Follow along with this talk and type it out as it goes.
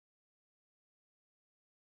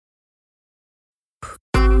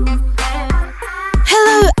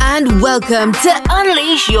and welcome to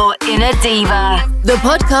Unleash Your Inner Diva, the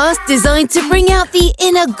podcast designed to bring out the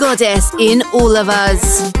inner goddess in all of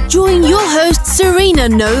us. Join your host Serena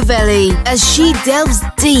Novelli as she delves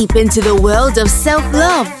deep into the world of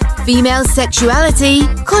self-love, female sexuality,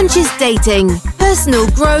 conscious dating, personal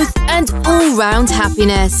growth, and all-round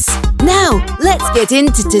happiness. Now, let's get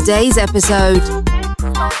into today's episode.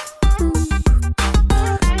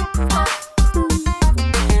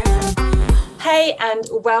 Hey, and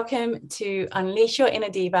welcome to Unleash Your Inner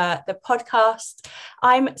Diva, the podcast.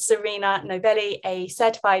 I'm Serena Novelli, a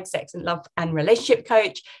certified sex and love and relationship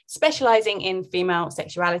coach, specializing in female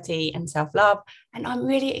sexuality and self-love. And I'm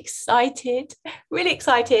really excited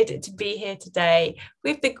to be here today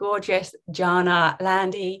with the gorgeous Jharna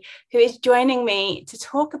Landi, who is joining me to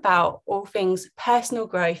talk about all things personal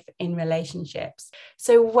growth in relationships.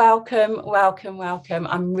 So welcome.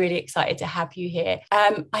 I'm really excited to have you here.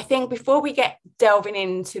 I think before we get delving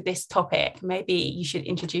into this topic, maybe you should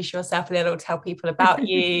introduce yourself a little, tell people about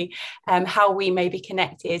you, how we may be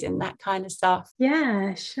connected and that kind of stuff.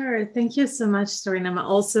 Yeah, sure. Thank you so much, Serena. I'm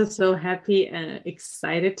also so happy and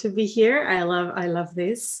excited to be here. I love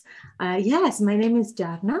this. Yes, my name is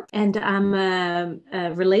Jharna, and I'm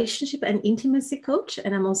a relationship and intimacy coach,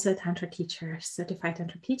 and I'm also a Tantra teacher, certified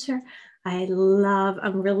Tantra teacher.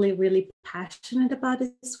 I'm really passionate about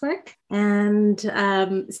this work. And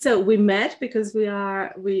so we met because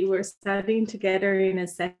we were studying together in a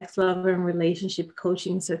sex, love, and relationship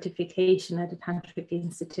coaching certification at the Tantric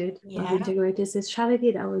Institute of Integrated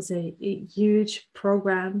Sexuality. That was a huge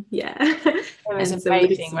program. Yeah. It was and amazing, so we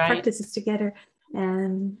did right? practices together.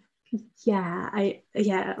 And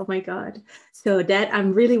oh my God. So that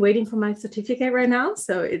I'm really waiting for my certificate right now.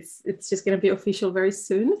 So it's just going to be official very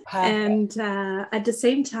soon. Perfect. And at the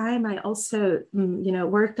same time, I also,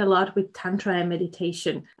 worked a lot with Tantra and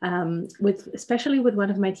meditation, especially with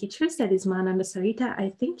one of my teachers, that is Mananda Sarita.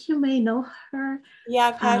 I think you may know her. Yeah,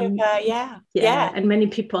 I've heard of her. Yeah. And many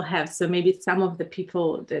people have. So maybe some of the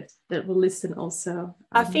people that will listen also.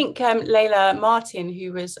 I think Layla Martin,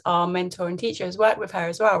 who was our mentor and teacher, has worked with her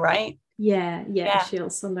as well, right? Yeah. She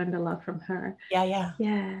also learned a lot from her.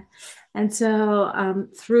 Yeah. And so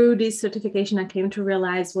through this certification, I came to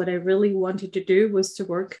realize what I really wanted to do was to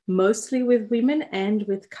work mostly with women and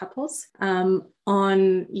with couples on,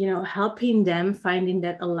 helping them finding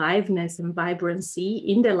that aliveness and vibrancy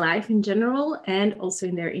in their life in general, and also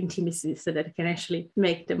in their intimacy, so that they can actually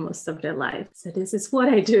make the most of their life. So this is what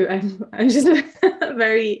I do. I'm just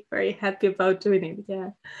very, very happy about doing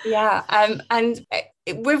it. Yeah. And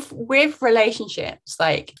with relationships,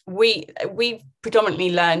 like we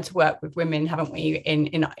predominantly learn to work with women, haven't we,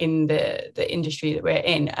 in the industry that we're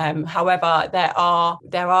in. However, there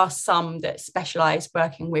are some that specialize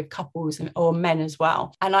working with couples or men as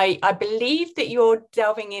well. And I believe that you're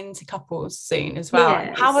delving into couples soon as well.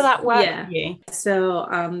 Yes. How will that work for you?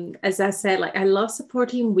 So as I said, I love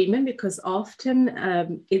supporting women because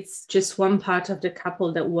often it's just one part of the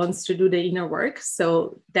couple that wants to do the inner work.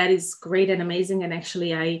 So that is great and amazing. And actually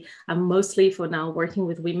I'm mostly for now working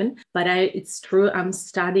with women, but it's true, I'm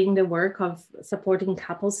studying the work of supporting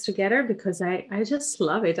couples together because I just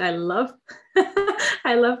love it. I love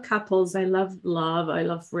I love couples. I love love. I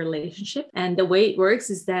love relationship. And the way it works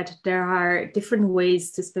is that there are different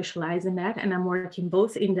ways to specialize in that. And I'm working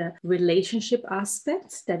both in the relationship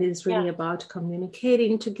aspects, that is really about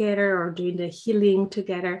communicating together or doing the healing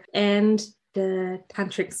together, and the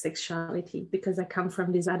tantric sexuality, because I come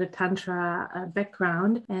from this other tantra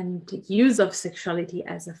background, and the use of sexuality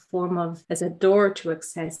as a door to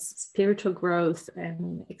access spiritual growth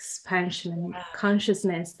and expansion and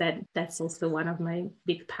consciousness. That's also one of my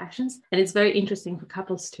big passions, and it's very interesting for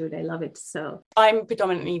couples too. They love it. So I'm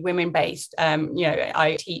predominantly women based.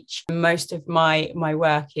 I teach, most of my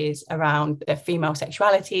work is around female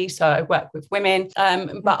sexuality, so I work with women,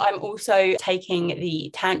 but I'm also taking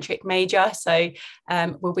the tantric major. So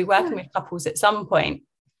we'll be working with couples at some point.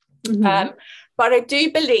 Mm-hmm. But I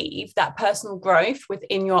do believe that personal growth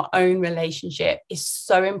within your own relationship is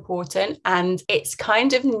so important, and it's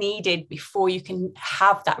kind of needed before you can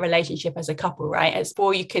have that relationship as a couple, right? It's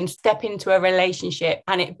before you can step into a relationship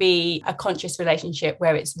and it be a conscious relationship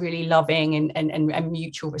where it's really loving and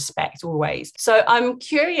mutual respect always. So I'm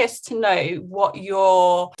curious to know what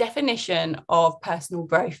your definition of personal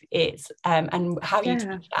growth is, and how you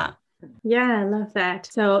teach that. Yeah, I love that.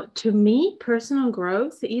 So to me, personal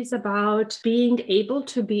growth is about being able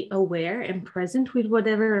to be aware and present with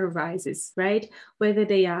whatever arises, right? Whether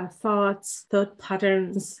they are thoughts, thought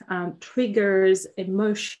patterns, triggers,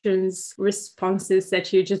 emotions, responses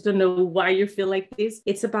that you just don't know why you feel like this.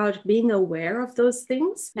 It's about being aware of those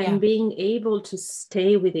things and being able to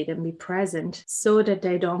stay with it and be present so that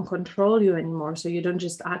they don't control you anymore. So you don't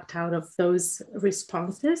just act out of those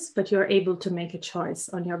responses, but you're able to make a choice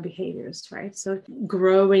on your behaviors, right? So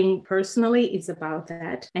growing personally is about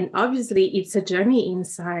that. And obviously it's a journey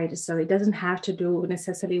inside. So it doesn't have to do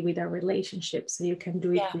necessarily with a relationship. So you can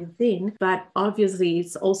do it within, but obviously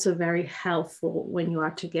it's also very helpful when you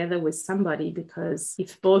are together with somebody, because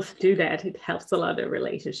if both do that, it helps a lot of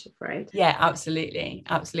relationship, right? Yeah, absolutely.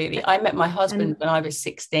 Absolutely. I met my husband when I was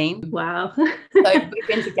 16. Wow. So we've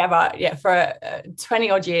been together for 20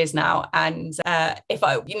 odd years now. And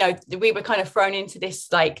we were kind of thrown into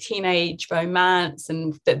this like teenage romance,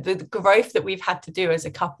 and the growth that we've had to do as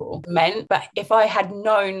a couple meant, but if I had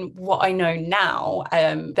known what I know now,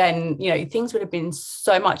 then, things would have been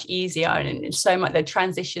so much easier, and so much, the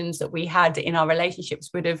transitions that we had in our relationships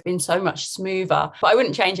would have been so much smoother, but I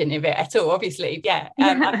wouldn't change any of it at all, obviously.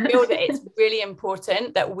 I feel that it's really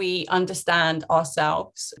important that we understand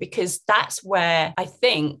ourselves, because that's where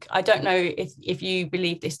I don't know if you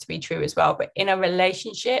believe this to be true as well, but in a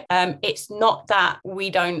relationship, it's not that we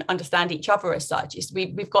don't understand each other as such.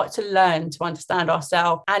 We've got to learn to understand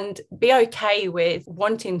ourselves and be okay with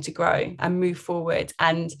wanting to grow and move forward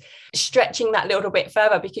and stretching that little bit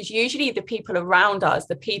further, because usually the people around us,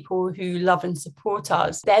 the people who love and support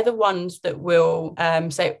us, they're the ones that will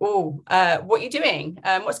say, what are you doing?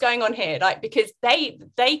 What's going on here? Like, because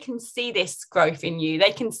they can see this growth in you.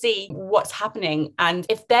 They can see what's happening. And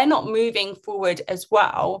if they're not moving forward as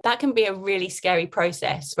well, that can be a really scary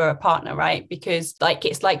process for a partner, right? Because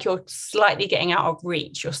it's like you're slightly getting out of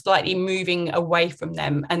reach. You're slightly moving away from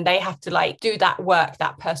them, and they have to do that work,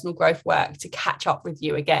 that personal growth work, to catch up with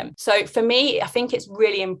you again. So for me, I think it's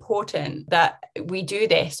really important that we do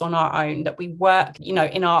this on our own, that we work,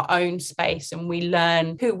 in our own space, and we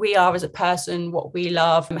learn who we are as a person, what we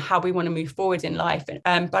love, and how we want to move forward in life.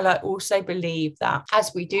 But I also believe that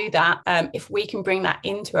as we do that, if we can bring that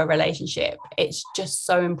into a relationship, it's just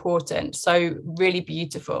so important, so really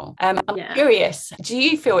beautiful. I'm curious, do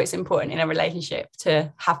you feel it's important in a relationship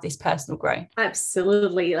to have this personal growth?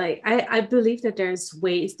 Absolutely. I believe that there's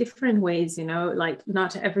different ways,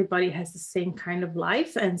 not everybody has the same kind of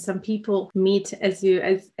life, and some people meet as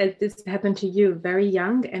this happened to you very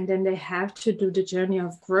young, and then they have to do the journey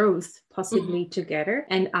of growth possibly together,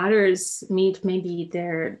 and others meet maybe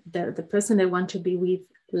the person they want to be with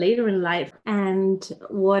later in life. And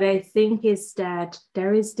what I think is that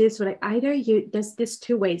there is this, there's this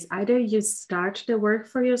two ways. Either you start the work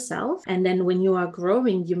for yourself, and then when you are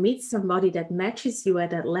growing, you meet somebody that matches you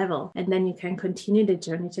at that level, and then you can continue the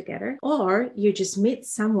journey together, or you just meet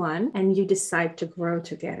someone and you decide to grow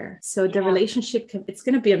together. So the relationship, it's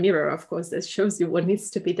going to be a mirror, of course, that shows you what needs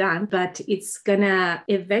to be done, but it's going to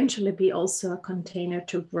eventually be also a container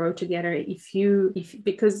to grow together.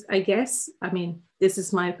 Because I guess, this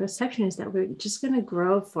is my perception, is that we're just going to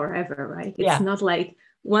grow forever, right? It's not like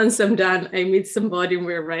once I'm done, I meet somebody and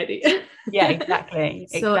we're ready. Yeah, exactly.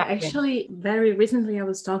 So actually, very recently, I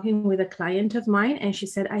was talking with a client of mine, and she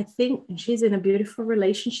said, and she's in a beautiful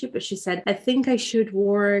relationship, but she said, I think I should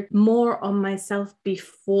work more on myself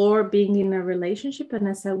before being in a relationship. And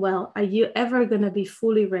I said, well, are you ever going to be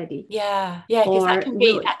fully ready? Yeah, because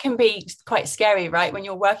that can be quite scary, right? When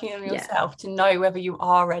you're working on yourself, to know whether you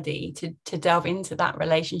are ready to delve into that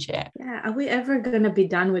relationship. Yeah, are we ever going to be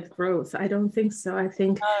done with growth? I don't think so. I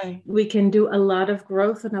think we can do a lot of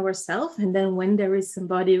growth on ourselves, and then when there is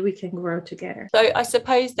somebody, we can grow together. So I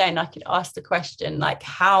suppose then I could ask the question,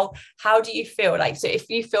 how do you feel? So if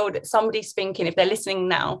you feel that somebody's thinking, if they're listening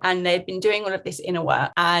now and they've been doing all of this inner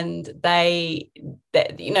work, and they've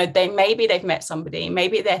met somebody,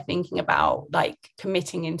 maybe they're thinking about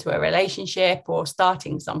committing into a relationship or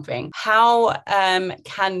starting something, how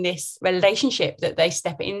can this relationship that they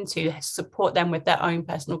step into support them with their own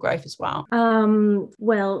personal growth as well?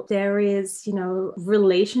 Well, there is,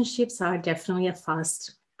 relationships are definitely a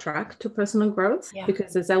fast track to personal growth,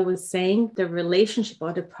 because as I was saying, the relationship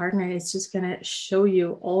or the partner is just going to show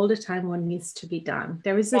you all the time what needs to be done.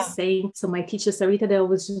 There is a saying, so my teacher Sarita, that I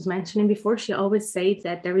was just mentioning before, she always says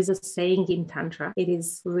that there is a saying in Tantra. It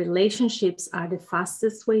is, relationships are the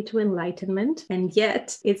fastest way to enlightenment, and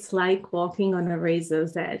yet it's like walking on a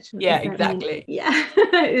razor's edge. Yeah, exactly. Yeah,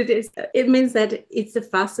 it is. It means that it's the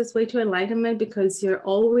fastest way to enlightenment, because you're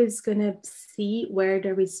always going to see where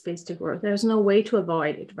there is space to grow. There's no way to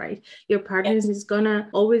avoid it, right? Your partner is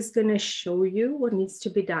always gonna show you what needs to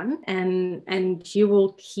be done, and you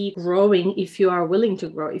will keep growing if you are willing to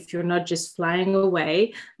grow. If you're not just flying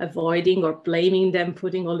away, avoiding or blaming them,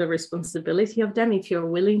 putting all the responsibility of them. If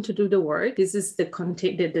you're willing to do the work, this is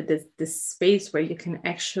the space where you can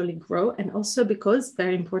actually grow. And also because,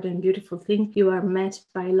 very important, beautiful thing, you are met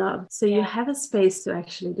by love. So you have a space to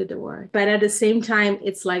actually do the work. But at the same time,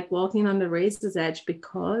 it's like walking on the razor's edge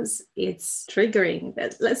because it's triggering.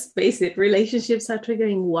 Let's face it, relationships are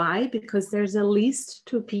triggering. Why? Because there's at least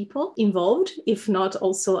two people involved, if not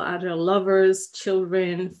also other lovers,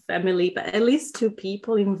 children, family, but at least two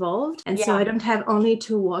people involved. And so I don't have only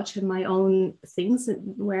to watch my own things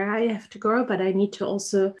where I have to grow, but I need to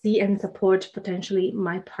also see and support potentially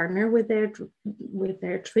my partner with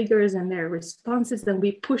their triggers and their responses. Then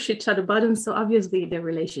we push each other buttons. So obviously the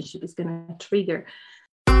relationship is going to trigger.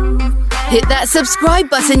 Hit that subscribe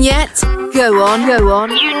button yet? Go on.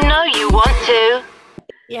 You know you want to.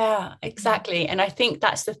 Yeah, exactly. And I think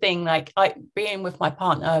that's the thing, like being with my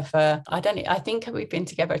partner for, I think we've been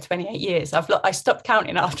together 28 years. I stopped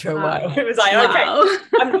counting after a while. It was like,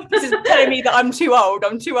 okay, this is telling me that I'm too old.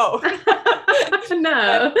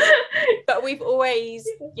 No. But we've always,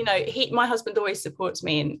 my husband always supports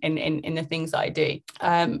me in the things that I do.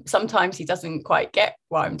 Sometimes he doesn't quite get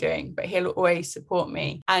what I'm doing, but he'll always support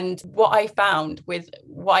me. And what I find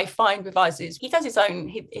with us is he does his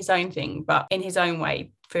own thing, but in his own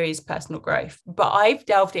way, for his personal growth. But I've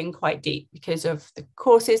delved in quite deep because of the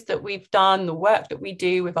courses that we've done, the work that we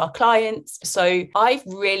do with our clients. So I've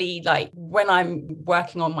really, like, when I'm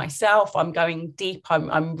working on myself, I'm going deep.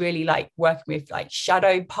 I'm really like working with like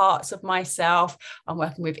shadow parts of myself. I'm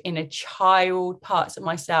working with inner child parts of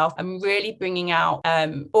myself. I'm really bringing out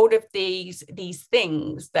all of these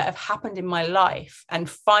things that have happened in my life and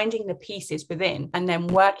finding the pieces within and then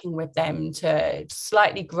working with them to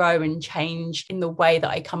slightly grow and change in the way that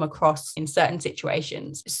I come across in certain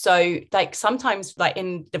situations. So like sometimes like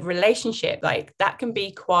in the relationship, like that can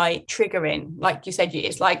be quite triggering. Like you said,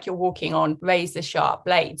 it's like you're walking on razor sharp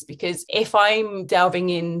blades, because if I'm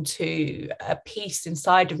delving into a piece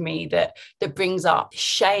inside of me that brings up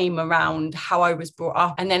shame around how I was brought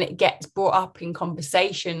up, and then it gets brought up in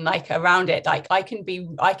conversation like around it, like I can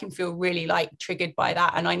feel really like triggered by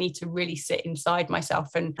that, and I need to really sit inside myself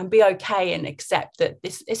and be okay and accept that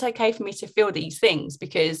it's okay for me to feel these things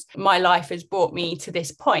because my life has brought me to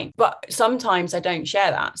this point. But sometimes I don't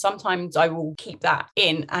share that. Sometimes I will keep that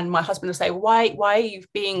in, and my husband will say, why are you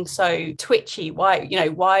being so twitchy? Why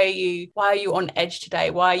are you on edge today?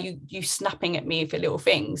 Why are you snapping at me for little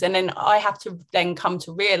things? And then I have to then come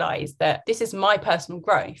to realize that this is my personal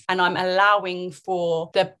growth, and I'm allowing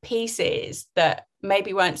for the pieces that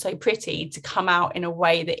maybe weren't so pretty to come out in a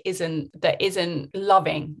way that isn't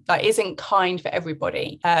loving, that isn't kind for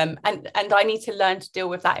everybody. And I need to learn to deal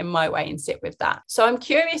with that in my way and sit with that. So I'm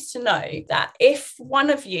curious to know that if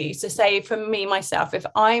one of you, so say for me, myself, if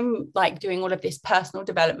I'm like doing all of this personal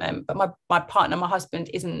development, but my partner, my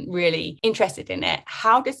husband isn't really interested in it,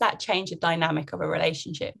 how does that change the dynamic of a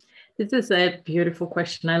relationship? This is a beautiful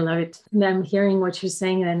question. I love it. And I'm hearing what you're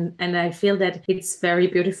saying, and I feel that it's very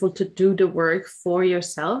beautiful to do the work for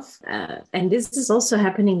yourself. And this is also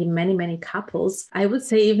happening in many, many couples. I would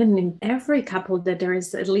say even in every couple that there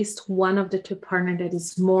is at least one of the two partners that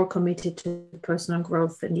is more committed to personal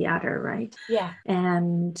growth than the other, right? Yeah.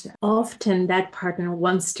 And often that partner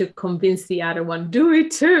wants to convince the other one, do it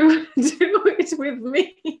too, do it with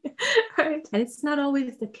me, right? And it's not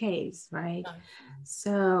always the case, right? No.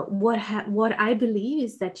 So what I believe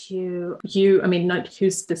is that you, I mean, not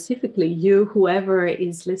you specifically, you, whoever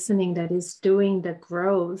is listening that is doing the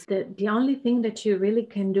growth, the only thing that you really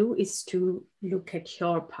can do is to look at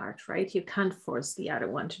your part, right? You can't force the other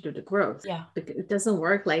one to do the growth. Yeah. Because it doesn't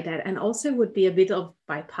work like that. And also it would be a bit of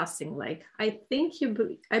bypassing, like, I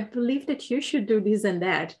believe that you should do this and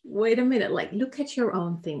that. Wait a minute, like, look at your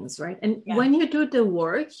own things, right? And when you do the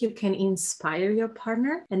work, you can inspire your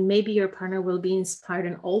partner, and maybe your partner will be inspired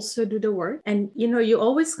and also do the work. And, you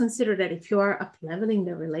always consider that if you are up-leveling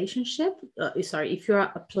the relationship, if you are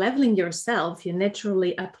up-leveling yourself, you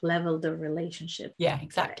naturally up-level the relationship. Yeah,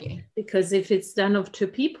 exactly. Right? Because if it's done of two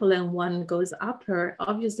people and one goes upper,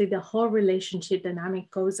 obviously the whole relationship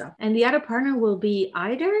dynamic goes up, and the other partner will be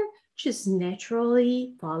either just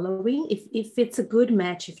naturally following. If it's a good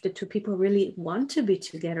match, if the two people really want to be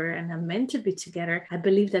together and are meant to be together, I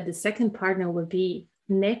believe that the second partner will be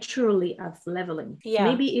naturally of leveling. Yeah.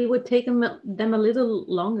 Maybe it would take them a little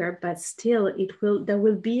longer, but still there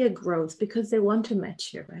will be a growth because they want to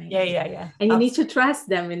match you, right? Yeah. And you need to trust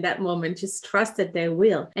them in that moment. Just trust that they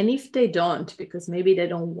will. And if they don't, because maybe they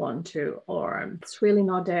don't want to, or it's really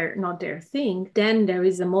not their thing, then there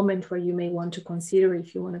is a moment where you may want to consider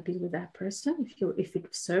if you want to be with that person, if it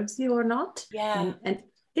serves you or not. Yeah. And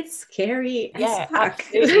it's scary as Yeah, fuck.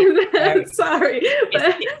 absolutely. Sorry.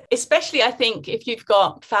 Especially, I think, if you've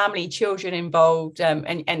got family, children involved,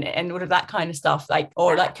 and all of that kind of stuff, like,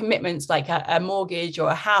 or like commitments, like a mortgage or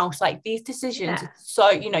a house, like these decisions. So,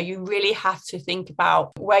 you really have to think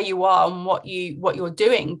about where you are and what you're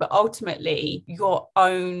doing. But ultimately, your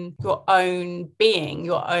own being,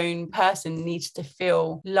 your own person needs to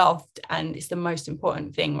feel loved, and it's the most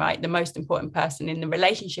important thing, right? The most important person in the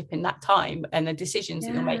relationship in that time, and the decisions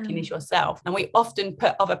that you're making is yourself. And we often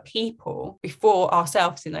put other people before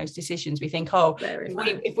ourselves in those decisions. We think,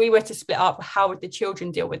 if we were to split up, how would the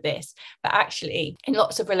children deal with this? But actually, in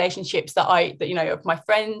lots of relationships that of my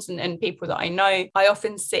friends and people that I know, I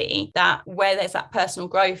often see that where there's that personal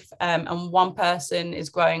growth, and one person is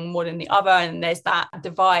growing more than the other, and there's that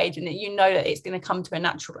divide, and that it's going to come to a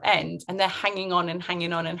natural end, and they're hanging on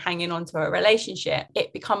to a relationship,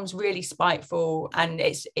 it becomes really spiteful, and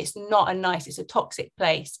it's a toxic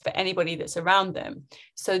place for anybody that's around them.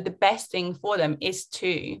 So the best thing for them is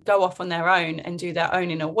to go off on their own and do their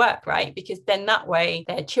own inner work, right? Because then that way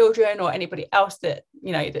their children or anybody else that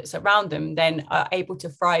that's around them then are able to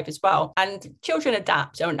thrive as well. And children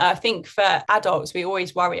adapt. And I think for adults, we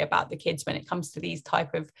always worry about the kids when it comes to these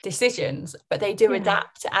type of decisions, but they do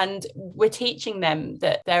adapt, and we're teaching them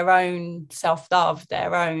that their own self-love,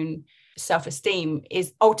 their own self-esteem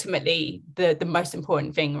is ultimately the most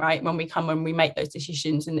important thing, right? When we make those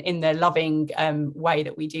decisions in the loving way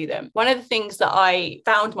that we do them. One of the things that I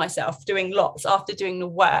found myself doing lots after doing the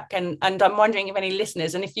work, and I'm wondering if any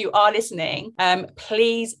listeners, and if you are listening,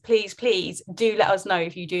 please do let us know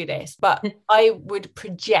if you do this, but I would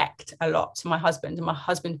project a lot to my husband, and my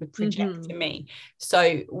husband would project to me.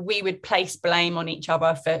 So we would place blame on each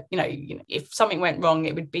other for, if something went wrong,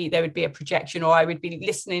 there would be a projection, or I would be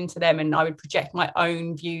listening to them and I would project my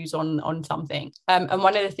own views on something. And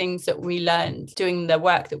one of the things that we learned doing the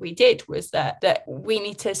work that we did was that we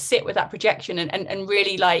need to sit with that projection and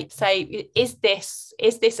really say, is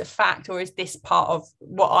this a fact, or is this part of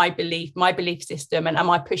what I believe, my belief system, and am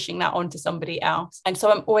I pushing that onto somebody else? And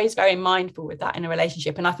so I'm always very mindful with that in a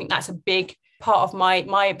relationship. And I think that's a big part of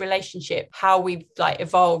my relationship, how we've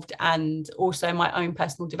evolved, and also my own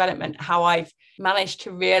personal development, how I've managed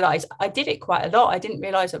to realize I did it quite a lot. I didn't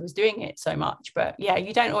realize I was doing it so much, but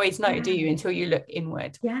you don't always know, do you, until you look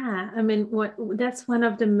inward. I mean, that's one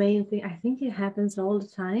of the main things. I think it happens all the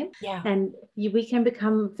time, and we can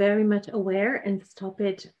become very much aware and stop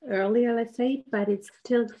it earlier, let's say, but it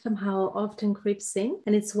still somehow often creeps in.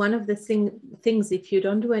 And it's one of the things, if you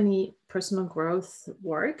don't do any personal growth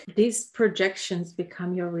work, these projections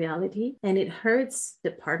become your reality, and it hurts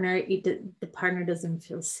the partner. The partner doesn't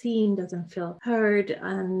feel seen, doesn't feel heard,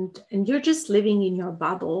 and you're just living in your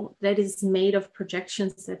bubble that is made of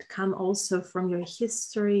projections that come also from your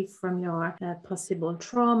history, from your possible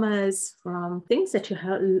traumas, from things that you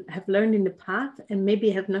have learned in the past, and maybe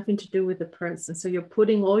have nothing to do with the person. So you're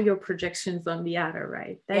putting all your projections on the other,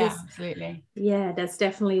 right? Absolutely. Yeah, that's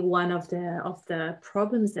definitely one of the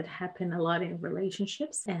problems that happen a lot in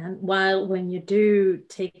relationships. And when you do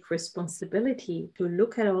take responsibility to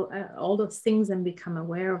look at all those things and become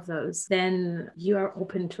aware of those, then you are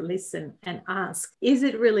open to listen and ask, is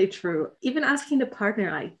it really true? Even asking the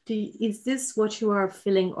partner, is this what you are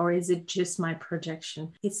feeling, or is it just my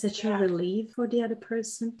projection? It's such a relief for the other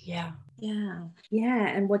person.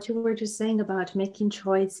 And what you were just saying about making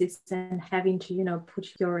choices and having to put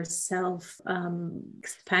your self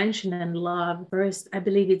expansion and love first, I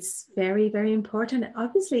believe it's very, very important.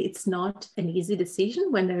 Obviously, it's not an easy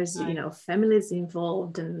decision when there's families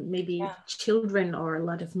involved and maybe children or a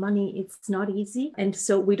lot of money. It's not easy, and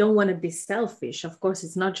so we don't want to be selfish. Of course,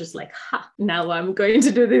 it's not just now I'm going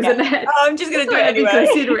to do this and that. I'm just going to do it anyway.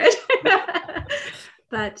 Considerate.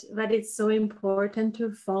 But it's so important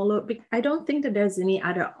to follow. I don't think that there's any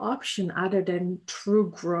other option other than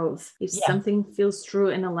true growth. If something feels true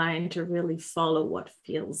and aligned, to really follow what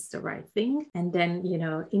feels the right thing. And then,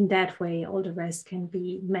 in that way, all the rest can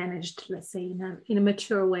be managed, let's say, in a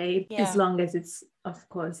mature way, as long as it's, of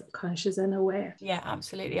course, conscious and aware. Yeah,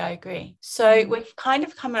 absolutely. I agree. So we've kind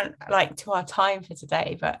of come to our time for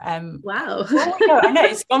today, but wow. I know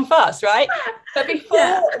it's gone fast, right? But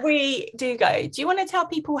before we do go, do you want to tell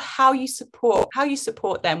people how you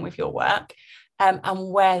support them with your work?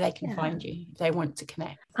 and where they can find you if they want to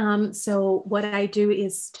connect. So what I do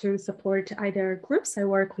is to support either groups. I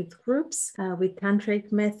work with groups with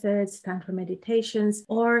tantric methods, tantra meditations,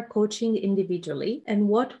 or coaching individually. And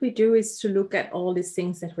what we do is to look at all these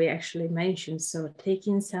things that we actually mentioned. So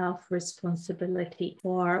taking self-responsibility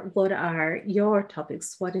for what are your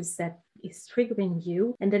topics, what is that is triggering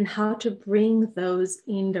you, and then how to bring those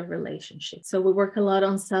in the relationship. So we work a lot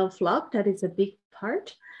on self-love. That is a big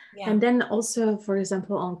part. Yeah. And then also, for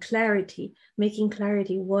example, on clarity, making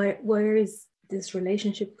clarity, where is this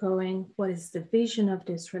relationship going? What is the vision of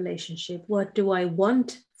this relationship? What do I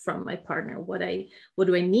want from my partner? What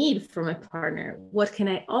do I need from my partner? What can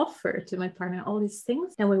I offer to my partner? All these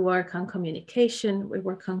things. And we work on communication. We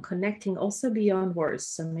work on connecting also beyond words.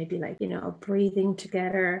 So maybe like, breathing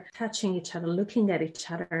together, touching each other, looking at each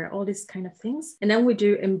other, all these kind of things. And then we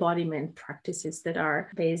do embodiment practices that are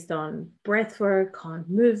based on breath work, on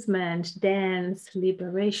movement, dance,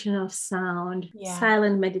 liberation of sound,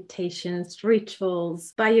 silent meditations,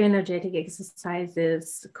 rituals, bioenergetic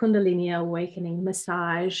exercises, Kundalini awakening,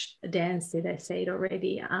 massage, dance. Did I say it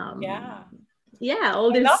already? All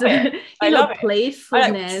this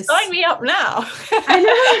playfulness. Sign me up now. I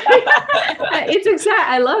know. It's exact.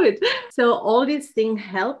 I love it. So all these things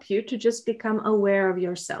help you to just become aware of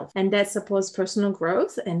yourself, and that supports personal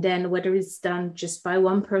growth. And then whether it's done just by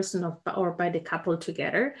one person or by the couple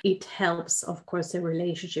together, it helps, of course, the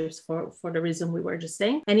relationships for the reason we were just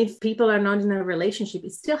saying. And if people are not in a relationship,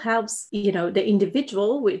 it still helps, the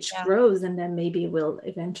individual, which grows, and then maybe will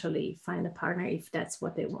eventually find a partner if that's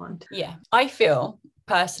what they want. Yeah, I feel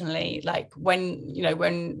personally like when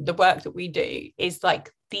the work that we do is like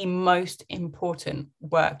the most important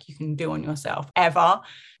work you can do on yourself ever.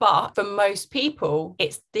 But for most people,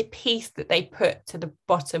 it's the piece that they put to the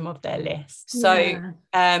bottom of their list. So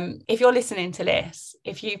if you're listening to this,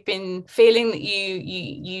 if you've been feeling that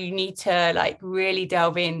you need to like really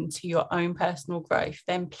delve into your own personal growth,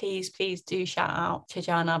 then please do shout out to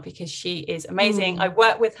Jharna, because she is amazing. I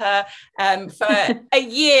worked with her for a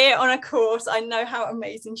year on a course. I know how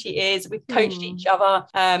amazing she is. We've coached each other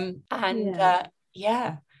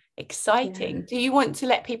exciting. Do you want to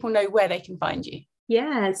let people know where they can find you?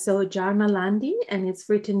 So Jharna Landi, and it's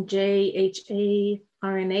written JHARNA.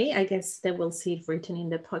 I guess they will see it written in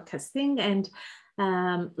the podcast thing, and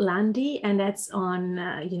Landi, and that's on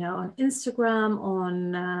on Instagram,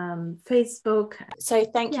 on Facebook. So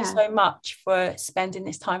thank you so much for spending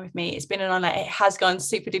this time with me. It's been an honor. It has gone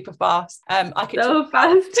super duper fast. I could talk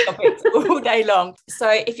about topics all day long. So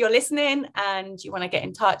if you're listening and you want to get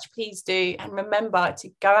in touch, please do, and remember to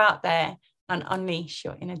go out there and unleash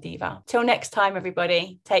your inner diva. Till next time,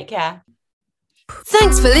 everybody, take care.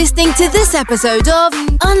 Thanks for listening to this episode of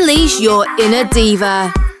Unleash Your Inner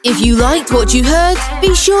Diva. If you liked what you heard,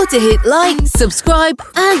 be sure to hit like, subscribe,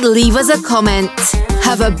 and leave us a comment.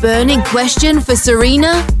 Have a burning question for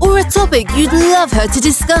Serena or a topic you'd love her to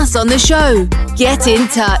discuss on the show? Get in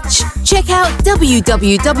touch. Check out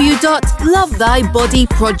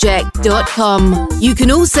www.lovethybodyproject.com. You can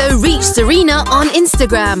also reach Serena on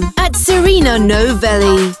Instagram at Serena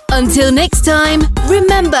Novelli. Until next time,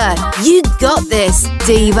 remember, you got this,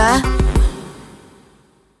 Diva.